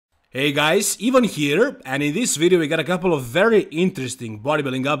Hey guys, Ivan here, and in this video we got a couple of very interesting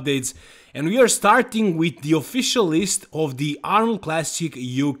bodybuilding updates, and we are starting with the official list of the Arnold Classic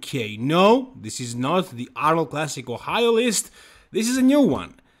UK. No, this is not the Arnold Classic Ohio list, this is a new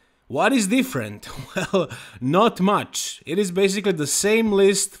one. What is different? Well, not much. It is basically the same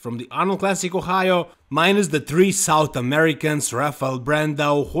list from the Arnold Classic Ohio, minus the three South Americans, Rafael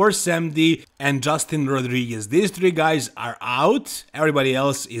Brandao, Horse MD, and Justin Rodriguez. These three guys are out, everybody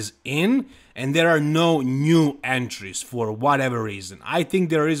else is in, and there are no new entries for whatever reason. I think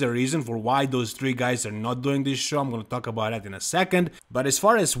there is a reason for why those three guys are not doing this show. I'm going to talk about that in a second. But as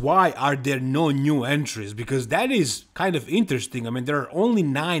far as why are there no new entries, because that is kind of interesting. I mean, there are only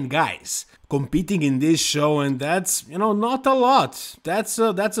 9 guys competing in this show, and that's, not a lot. That's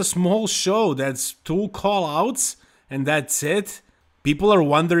a small show. That's 2 call-outs, and that's it. People are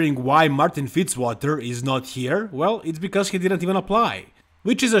wondering why Martin Fitzwater is not here. Well, it's because he didn't even apply.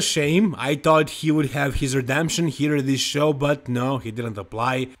 Which is a shame. I thought he would have his redemption here at this show, but no, he didn't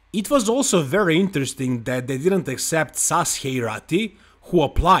apply. It was also very interesting that they didn't accept Sasheirati, who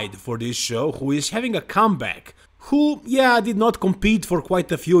applied for this show, who is having a comeback. Who, did not compete for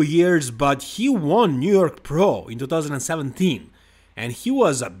quite a few years, but he won New York Pro in 2017. And he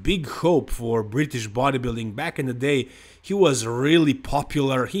was a big hope for British bodybuilding back in the day. He was really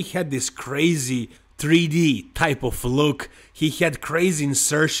popular. He had this crazy 3D type of look, he had crazy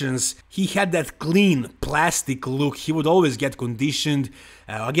insertions, he had that clean plastic look, he would always get conditioned.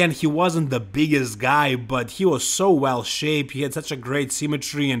 Again, he wasn't the biggest guy, but he was so well shaped, he had such a great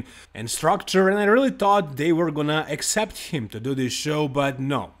symmetry and structure, and I really thought they were gonna accept him to do this show, but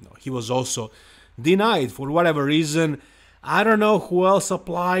no, he was also denied for whatever reason. I don't know who else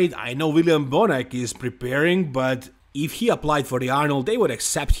applied. I know William Bonac is preparing, but if he applied for the Arnold, they would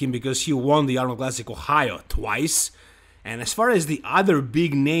accept him because he won the Arnold Classic Ohio twice. And as far as the other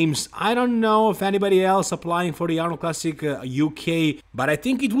big names, I don't know if anybody else applying for the Arnold Classic UK, but I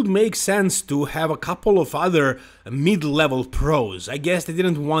think it would make sense to have a couple of other mid-level pros. I guess they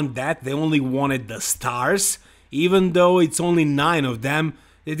didn't want that, they only wanted the stars. Even though it's only 9 of them,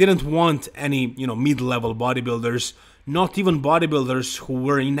 they didn't want any, mid-level bodybuilders. Not even bodybuilders who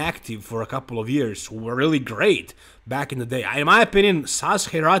were inactive for a couple of years, who were really great back in the day. In my opinion,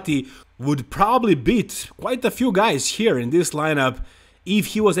 Sasheirati would probably beat quite a few guys here in this lineup if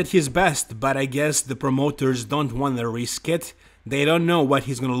he was at his best, but I guess the promoters don't want to risk it. They don't know what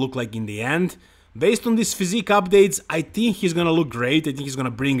he's going to look like in the end. Based on these physique updates, I think he's gonna look great. I think he's gonna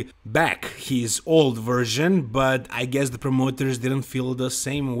bring back his old version, but I guess the promoters didn't feel the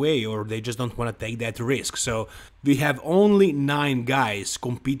same way, or they just don't want to take that risk. So we have only 9 guys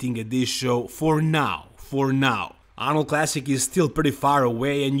competing at this show for now. Arnold Classic is still pretty far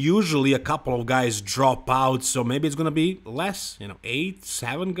away, and usually a couple of guys drop out, so maybe it's gonna be less, 8,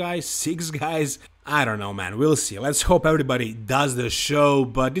 7 guys, 6 guys. I don't know, man, we'll see. Let's hope everybody does the show,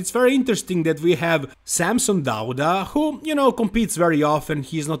 but it's very interesting that we have Samson Dauda, who, competes very often.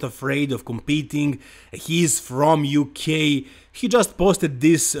 He's not afraid of competing. He's from UK. He just posted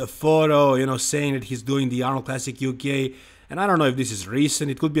this photo, saying that he's doing the Arnold Classic UK. And I don't know if this is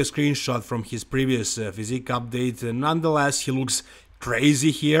recent, it could be a screenshot from his previous physique update. Nonetheless, he looks crazy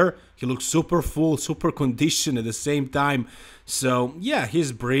here. He looks super full, super conditioned at the same time. So yeah,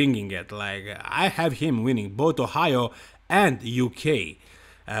 he's bringing it. Like, I have him winning both Ohio and UK.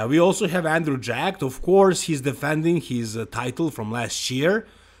 We also have Andrew Jack. Of course, he's defending his title from last year.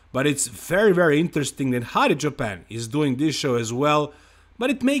 But it's very, very interesting that Hari Japan is doing this show as well. But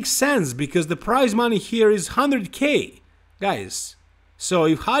it makes sense because the prize money here is 100k. Guys, so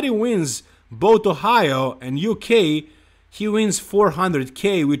if Hari wins both Ohio and UK, he wins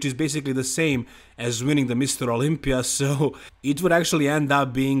 400k, which is basically the same as winning the Mr. Olympia, so it would actually end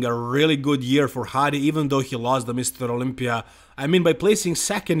up being a really good year for Hari, even though he lost the Mr. Olympia. I mean, by placing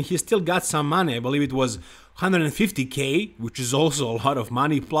second, he still got some money. I believe it was 150k, which is also a lot of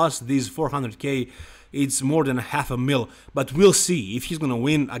money, plus these 400k. It's more than $500,000, but we'll see if he's gonna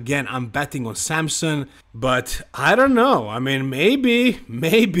win. Again, I'm betting on Samson, but I don't know. I mean, maybe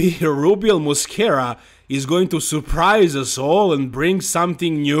Rubiel Mosquera is going to surprise us all and bring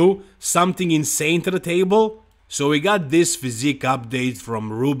something new, something insane to the table. So we got this physique update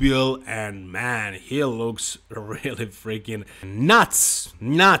from Rubiel, and man, he looks really freaking nuts.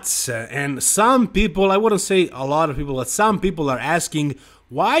 And some people, I wouldn't say a lot of people, but some people are asking,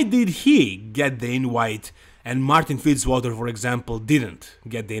 why did he get the invite and Martin Fitzwater, for example, didn't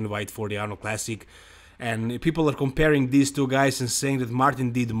get the invite for the Arnold Classic? And people are comparing these two guys and saying that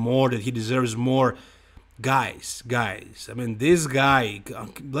Martin did more, that he deserves more. Guys, I mean, this guy,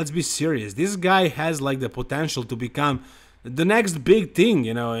 let's be serious, this guy has like the potential to become the next big thing,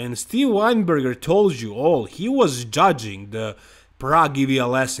 and Steve Weinberger told you all, he was judging the Prague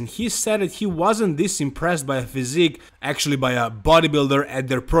EVLS and he said that he wasn't this impressed by a physique, actually by a bodybuilder at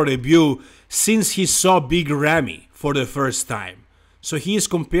their pro debut, since he saw Big Ramy for the first time. So he is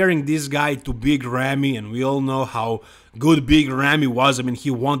comparing this guy to Big Ramy, and we all know how good Big Ramy was. I mean, he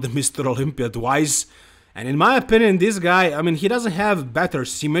won the Mr. Olympia twice. And in my opinion, this guy, I mean, he doesn't have better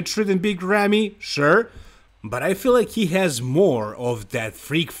symmetry than Big Ramy, sure, but I feel like he has more of that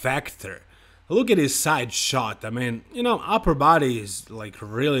freak factor. Look at his side shot. I mean, upper body is like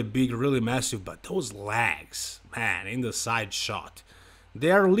really big, really massive, but those legs, man, in the side shot,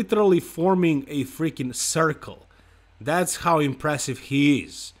 they are literally forming a freaking circle. That's how impressive he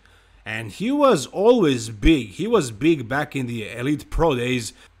is. And he was always big. He was big back in the Elite Pro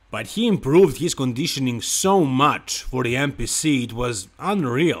days, but he improved his conditioning so much for the MPC, it was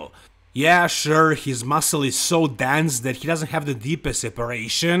unreal. Yeah, sure, his muscle is so dense that he doesn't have the deepest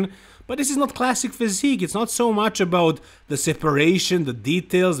separation, but this is not classic physique. It's not so much about the separation, the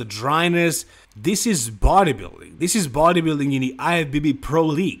details, the dryness. This is bodybuilding. This is bodybuilding in the IFBB Pro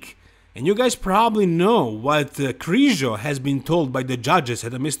League. And you guys probably know what Krijo has been told by the judges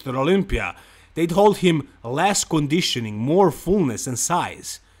at the Mr. Olympia. They told him less conditioning, more fullness and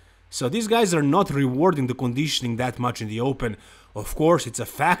size. So these guys are not rewarding the conditioning that much in the open. Of course, it's a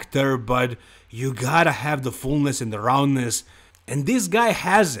factor, but you gotta have the fullness and the roundness. And this guy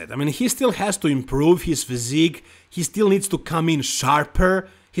has it. I mean, he still has to improve his physique. He still needs to come in sharper.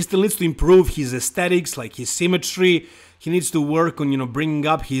 He still needs to improve his aesthetics, like his symmetry. He needs to work on, bringing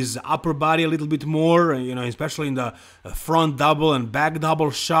up his upper body a little bit more, especially in the front double and back double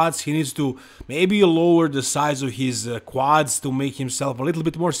shots. He needs to maybe lower the size of his quads to make himself a little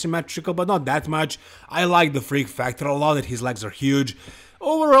bit more symmetrical, but not that much. I like the freak factor a lot, that his legs are huge.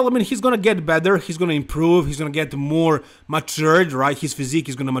 Overall, I mean, he's gonna get better, he's gonna improve, he's gonna get more matured, right? His physique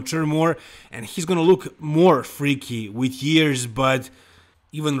is gonna mature more, and he's gonna look more freaky with years, but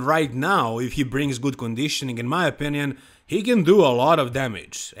even right now, if he brings good conditioning, in my opinion, he can do a lot of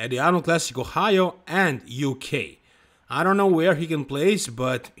damage at the Arnold Classic Ohio and UK. I don't know where he can place,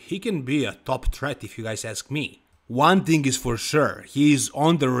 but he can be a top threat if you guys ask me. One thing is for sure, he is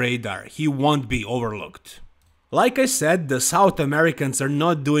on the radar, he won't be overlooked. Like I said, the South Americans are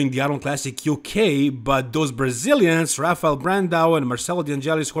not doing the Arnold Classic UK, but those Brazilians, Rafael Brandao and Marcelo De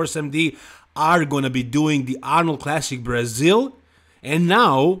Angelis, Horse MD, are gonna be doing the Arnold Classic Brazil. And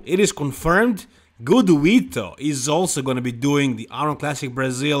now it is confirmed, good Vito is also going to be doing the Arnold Classic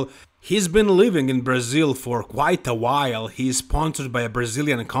Brazil. He's been living in Brazil for quite a while. He is sponsored by a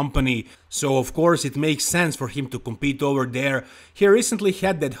Brazilian company, so of course it makes sense for him to compete over there. He recently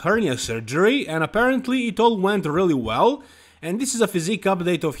had that hernia surgery and apparently it all went really well. And this is a physique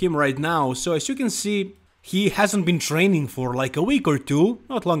update of him right now, so as you can see, he hasn't been training for like a week or two,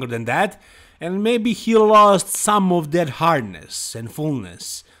 not longer than that. And maybe he lost some of that hardness and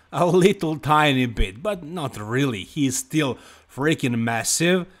fullness, a little tiny bit, but not really. He is still freaking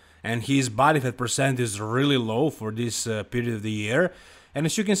massive, and his body fat percent is really low for this period of the year. And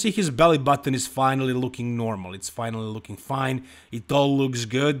as you can see, his belly button is finally looking normal. It's finally looking fine. It all looks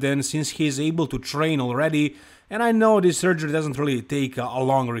good. And since he is able to train already, and I know this surgery doesn't really take a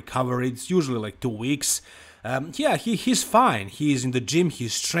long recovery, it's usually like 2 weeks. Yeah, he's fine. He's in the gym,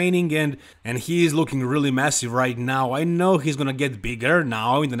 he's training, and he is looking really massive right now. I know he's gonna get bigger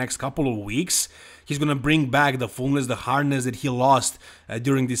now in the next couple of weeks. He's gonna bring back the fullness, the hardness that he lost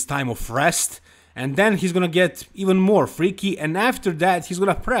during this time of rest. And then he's gonna get even more freaky, and after that he's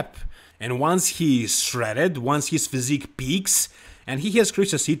gonna prep. And once he's shredded, once his physique peaks, and he has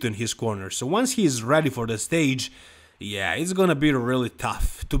Chris Acito in his corner, so once he is ready for the stage, yeah, it's gonna be really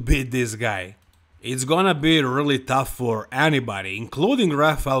tough to beat this guy. It's gonna be really tough for anybody, including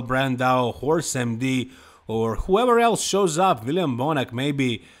Rafael Brandao, Horse MD, or whoever else shows up, William Bonac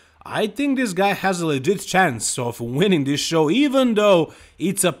maybe. I think this guy has a legit chance of winning this show, even though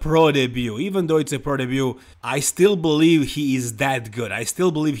it's a pro debut. I still believe he is that good. I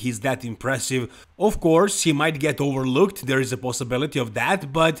still believe he's that impressive. Of course, he might get overlooked, there is a possibility of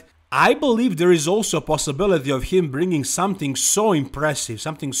that, but I believe there is also a possibility of him bringing something so impressive,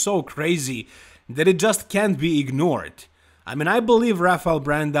 something so crazy, that it just can't be ignored. I mean, I believe Rafael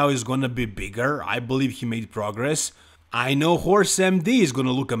Brandao is gonna be bigger. I believe he made progress. I know Horse MD is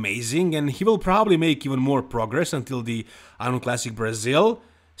gonna look amazing, and he will probably make even more progress until the Arnold Classic Brazil.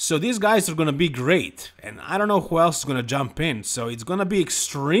 So these guys are gonna be great, and I don't know who else is gonna jump in. So it's gonna be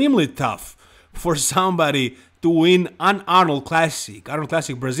extremely tough for somebody to win an Arnold Classic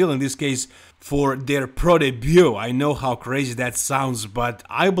Brazil in this case, for their pro debut. I know how crazy that sounds, but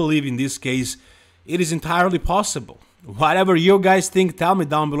I believe in this case it is entirely possible. Whatever you guys think, tell me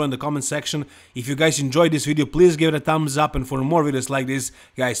down below in the comment section. If you guys enjoyed this video, please give it a thumbs up, and for more videos like this,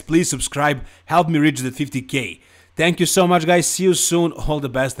 guys, please subscribe. Help me reach the 50K. Thank you so much, guys. See you soon. All the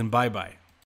best and bye-bye.